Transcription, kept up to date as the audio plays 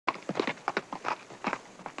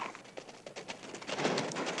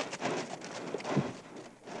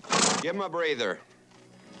Give him a breather.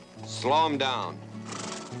 Slow him down.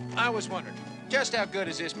 I was wondering, just how good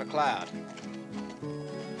is this McLeod?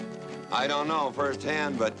 I don't know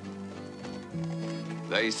firsthand, but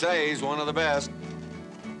they say he's one of the best.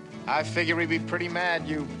 I figure he'd be pretty mad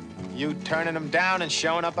you turning him down and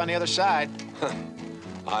showing up on the other side.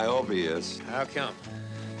 I hope he is. How come?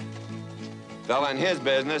 Fella in his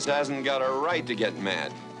business hasn't got a right to get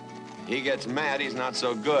mad. He gets mad, he's not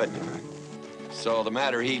so good. So the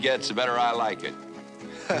madder he gets, the better I like it.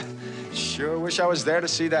 Sure wish I was there to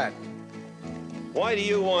see that. Why do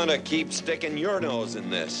you want to keep sticking your nose in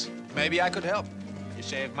this? Maybe I could help. You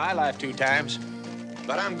saved my life 2 times.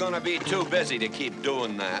 But I'm gonna be too busy to keep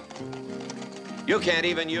doing that. You can't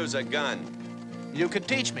even use a gun. You could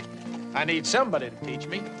teach me. I need somebody to teach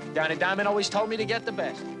me. Johnny Diamond always told me to get the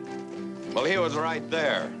best. Well, he was right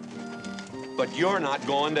there. But you're not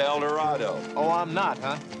going to El Dorado. Oh, I'm not,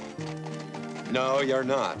 huh? No, you're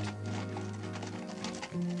not.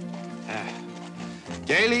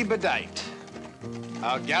 Gaily bedight,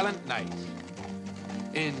 a gallant knight,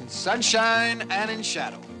 in sunshine and in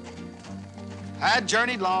shadow. Had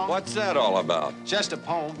journeyed long. What's that all about? Just a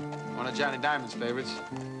poem, one of Johnny Diamond's favorites.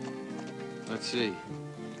 Let's see.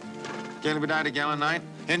 Gaily bedight, a gallant knight,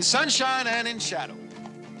 in sunshine and in shadow.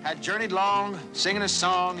 Had journeyed long, singing a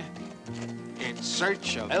song, in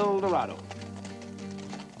search of El Dorado.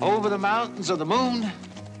 Over the mountains of the moon,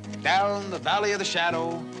 down the valley of the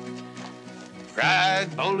shadow, ride,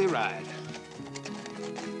 boldly ride.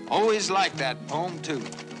 Always liked that poem, too.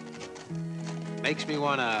 Makes me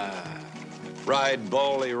wanna... Ride,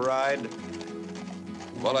 boldly ride?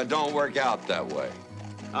 Well, it don't work out that way.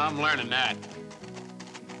 I'm learning that.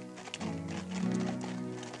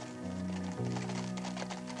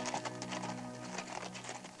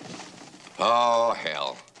 Oh,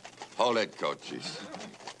 hell. Hold it, Coaches.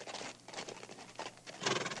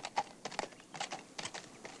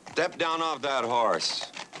 Step down off that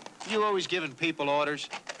horse. You always giving people orders?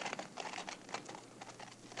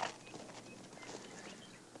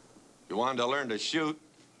 You wanted to learn to shoot?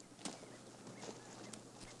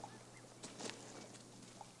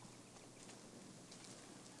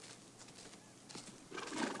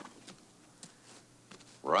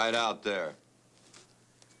 Right out there.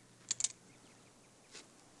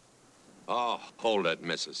 Oh, hold it,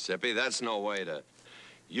 Mississippi. That's no way to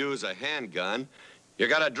use a handgun. You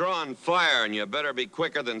gotta draw and fire, and you better be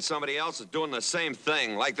quicker than somebody else that's doing the same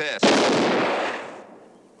thing, like this.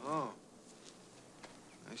 Oh,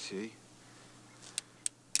 I see.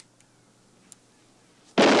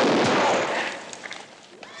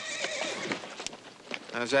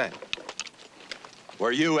 How's that?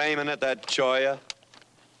 Were you aiming at that choya?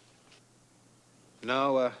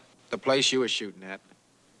 No, the place you were shooting at.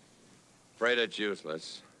 Afraid it's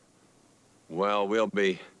useless. Well, we'll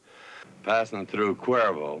be passing through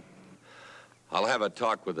Cuervo. I'll have a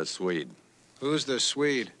talk with the Swede. Who's the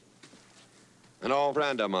Swede? An old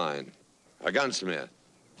friend of mine, a gunsmith.